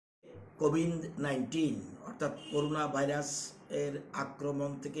COVID-19 অর্থাৎ corona virus এর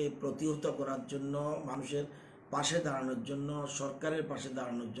আক্রমণ থেকে প্রতিহত করার জন্য, মানুষের পাশে দাঁড়ানোর জন্য, সরকারের পাশে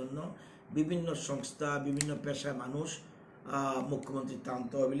দাঁড়ানোর জন্য বিভিন্ন সংস্থা, বিভিন্ন পেশায় মানুষ মুখ্যমন্ত্রী ত্রাণ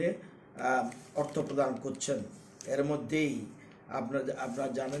তহবিলে অর্থ প্রদান করছেন। এর মধ্যেই আপনারা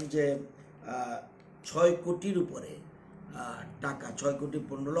জানেন যে 6 কোটির উপরে টাকা,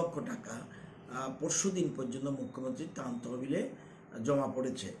 6,15,00,000 টাকা পরশুদিন পর্যন্ত মুখ্যমন্ত্রী ত্রাণ তহবিলে জমা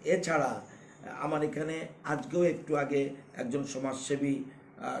পড়েছে। এছাড়া আমার এখানে আজকেও একটু আগে একজন সমাজসেবী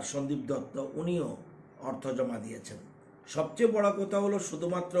সন্দীপ দত্ত, উনিও অর্থ জমা দিয়েছেন। সবচেয়ে বড় কথা হলো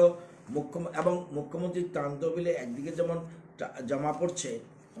শুধুমাত্র মুখ্যমন্ত্রীর ত্রাণ তহবিলে একদিকে যেমন জমা পড়ছে,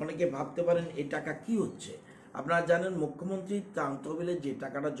 অনেকে ভাবতে পারেন এই টাকা কি হচ্ছে। আপনারা জানেন মুখ্যমন্ত্রীর ত্রাণ তহবিলে যে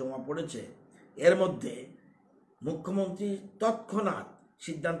টাকাটা জমা পড়েছে, এর মধ্যে মুখ্যমন্ত্রী তৎক্ষণাৎ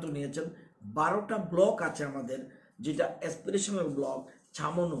সিদ্ধান্ত নিয়েছেন 12টা ব্লক আছে আমাদের, যেটা অ্যাসপিরেশনাল ব্লক: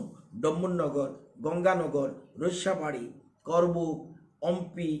 ছামনু, ডম্বুরনগর, গঙ্গানগর, রৈসাবাড়ি, করবুক,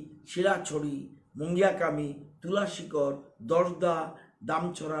 অম্পি, শিলাছড়ি, মুঙ্গিয়াকামি, তুলাশিকর, দরদা,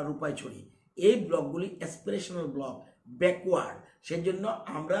 দামছড়া, রূপাইছড়ি। এই ব্লকগুলি অ্যাসপিরেশনাল ব্লক, ব্যাকওয়ার্ড। সেই জন্য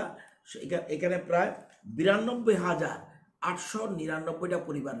আমরা এখানে প্রায় 92,899টা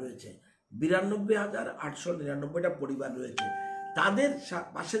পরিবার রয়েছে। 92,899টা পরিবার রয়েছে। তাদের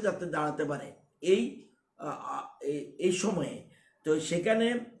পাশে যাতে দাঁড়াতে পারে এই সময়ে, তো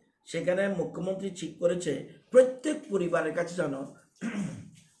সেখানে মুখ্যমন্ত্রী ঠিক করেছে প্রত্যেক পরিবারের কাছে যেন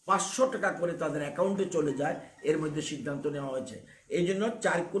 500 টাকা করে তাদের অ্যাকাউন্টে চলে যায়। এর মধ্যে সিদ্ধান্ত নেওয়া হয়েছে। এই জন্য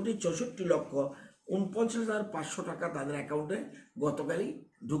 4,64,49,500 টাকা তাদের অ্যাকাউন্টে গতকালই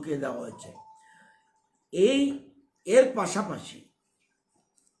ঢুকিয়ে দেওয়া হয়েছে। এর পাশাপাশি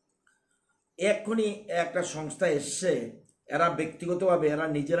এক্ষুনি একটা সংস্থা এসছে, এরা ব্যক্তিগতভাবে, এরা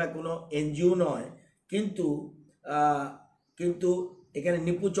নিজেরা কোনো এনজিও নয়, কিন্তু এখানে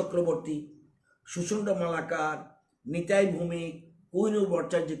নিপু চক্রবর্তী, সুচন্ড মালাকার, নিতাই ভৌমিক, কোহিনুর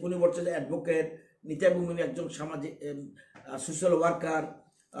ভট্টাচার্য অ্যাডভোকেট, নিতাই ভৌমিক একজন সামাজিক সোশ্যাল ওয়ার্কার,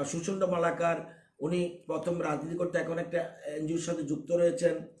 সুচন্ড মালাকার উনি প্রথম রাজনীতি করতে এখন একটা এনজিওর সাথে যুক্ত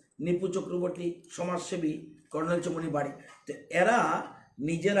রয়েছেন, নিপু চক্রবর্তী সমাজসেবী, কর্নেল চমনি বাড়ি। তো এরা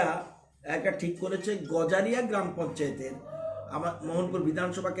নিজেরা একটা ঠিক করেছে, গজারিয়া গ্রাম পঞ্চায়েতের, আমার মোহনপুর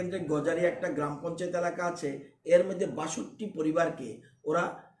বিধানসভা কেন্দ্রে গজারিয়া একটা গ্রাম পঞ্চায়েত এলাকা আছে, এর মধ্যে 62 পরিবারকে ওরা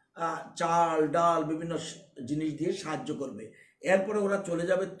চাল, ডাল, বিভিন্ন জিনিস দিয়ে সাহায্য করবে। এরপরে ওরা চলে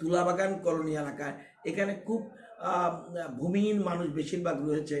যাবে তুলাবাগান কলোনি এলাকায়। এখানে খুব ভূমিহীন মানুষ বেশিরভাগ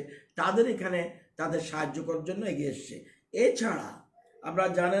রয়েছে, তাদের সাহায্য করার জন্য এগিয়ে এসছে। এছাড়া আপনারা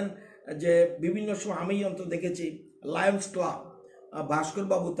জানেন যে বিভিন্ন সময় আমি অন্তত দেখেছি লায়ন্স ক্লাব, ভাস্কর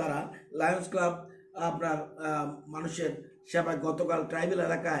বাবু, তারা লায়ন্স ক্লাব আপনার মানুষের সেবায় গতকাল ট্রাইবেল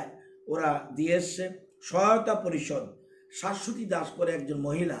এলাকায় ওরা দিয়ে এসছে। সহায়তা পরিষদ শাশ্বতী দাস করে একজন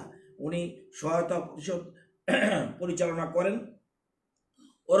মহিলা, উনি সহায়তা পরিষদ পরিচালনা করেন।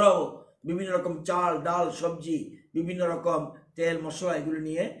 ওরাও বিভিন্ন রকম চাল, ডাল, সবজি, বিভিন্ন রকম তেল, মশলা এগুলো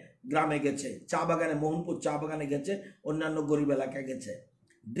নিয়ে গ্রামে গেছে, চা বাগানে, মোহনপুর চা বাগানে গেছে, অন্যান্য গরিব এলাকায় গেছে।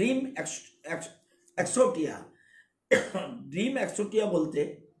 ড্রিম এক্সোটিয়া বলতে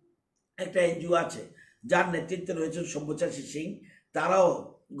একটা এনজিও আছে, যার নেতৃত্বে রয়েছেন সব্যসাচী সিং। তারাও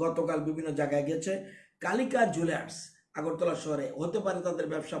গতকাল বিভিন্ন জায়গায় গেছে। কালিকা জুয়েলার্স আগরতলা শহরে, হতে পারে তাদের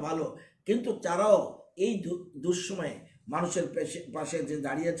ব্যবসা ভালো, কিন্তু তারাও এই দুঃসময়ে মানুষের পাশে যে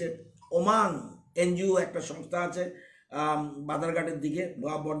দাঁড়িয়েছে। ওমান এনজিও একটা সংস্থা আছে বাদারঘাটের দিকে,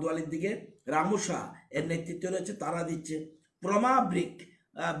 বর্দোয়ালির দিকে, রামুসা এর নেতৃত্বে রয়েছে, তারা দিচ্ছে। প্রমা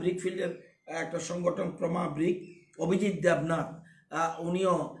ব্রিকফিল্ডের একটা সংগঠন, প্রমা ব্রিক, অভিজিৎ দেবনাথ,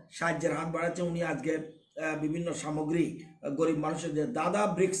 উনিও সাহায্যের হাত বাড়াচ্ছে। উনি আজকে বিভিন্ন সামগ্রী গরিব মানুষের, দাদা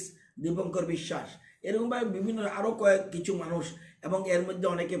ব্রিক্স, দীপঙ্কর বিশ্বাস, এরকমভাবে বিভিন্ন আরও কিছু মানুষ। এবং এর মধ্যে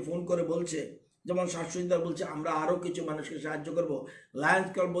অনেকে ফোন করে বলছে, যেমন শাশ্বতীদার বলছে আমরা আরও কিছু মানুষকে সাহায্য করব, লায়ন্স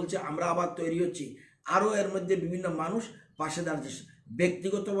ক্লাব বলছে আমরা আবার তৈরি হচ্ছি। আরও এর মধ্যে বিভিন্ন মানুষ পাশে দাঁড়াচ্ছে,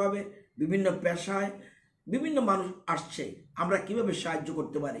 ব্যক্তিগতভাবে বিভিন্ন পেশায় বিভিন্ন মানুষ আসছে। আমরা কিভাবে সাহায্য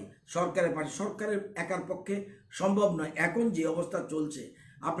করতে পারি সরকারের পাশে? সরকারের একার পক্ষে সম্ভব নয়। এখন যে অবস্থা চলছে,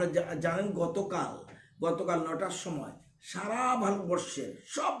 আপনারা জানেন গতকাল 9টার সময় সারা ভারতবর্ষের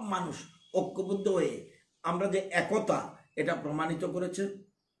সব মানুষ ঐক্যবদ্ধ হয়ে আমরা যে একতা, এটা প্রমাণিত করেছে।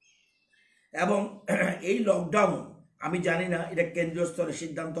 এবং এই লকডাউন, আমি জানি না এটা কেন্দ্রীয় স্তরে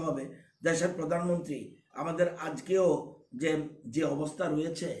সিদ্ধান্ত হবে, দেশের প্রধানমন্ত্রী আমাদের আজকেও যে অবস্থা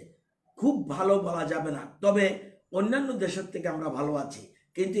রয়েছে খুব ভালো বলা যাবে না, তবে অন্যান্য দেশের থেকে আমরা ভালো আছি,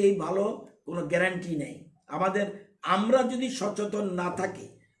 কিন্তু এই ভালো কোনো গ্যারান্টি নেই। আমরা যদি সচেতন না থাকি,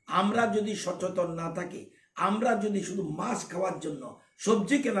 আমরা যদি শুধু মাছ খাওয়ার জন্য,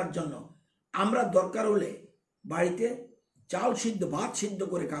 সবজি কেনার জন্য, আমরা দরকার হলে বাড়িতে চাল সিদ্ধ ভাত সিদ্ধ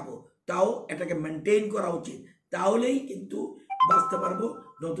করে খাবো, তাও এটাকে মেনটেন করা উচিত, তাহলেই কিন্তু বাঁচতে পারবো,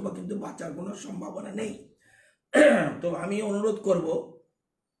 নতুবা কিন্তু বাঁচার কোনো সম্ভাবনা নেই। তো আমি অনুরোধ করব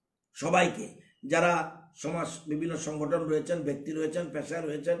সবাইকে, যারা সমাজ বিভিন্ন সংগঠন রয়েছেন, ব্যক্তি রয়েছেন, পেশা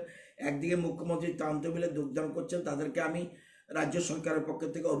রয়েছেন, একদিকে মুখ্যমন্ত্রী ত্রাণ যোগদান করছেন, তাদেরকে আমি রাজ্য সরকারের পক্ষ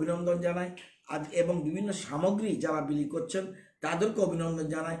থেকে অভিনন্দন জানাই। আজ এবং বিভিন্ন সামগ্রী যারা বিলি করছেন তাদেরকে অভিনন্দন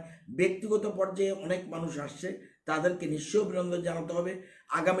জানাই। ব্যক্তিগত পর্যায়ে অনেক মানুষ আসছে, তাদেরকে নিশ্চয়ই অভিনন্দন জানাতে হবে।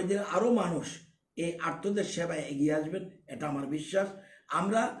 আগামী দিনে আরও মানুষ এই আর্তদের সেবায় এগিয়ে আসবেন, এটা আমার বিশ্বাস।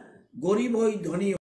 আমরা গরিব হই ধনী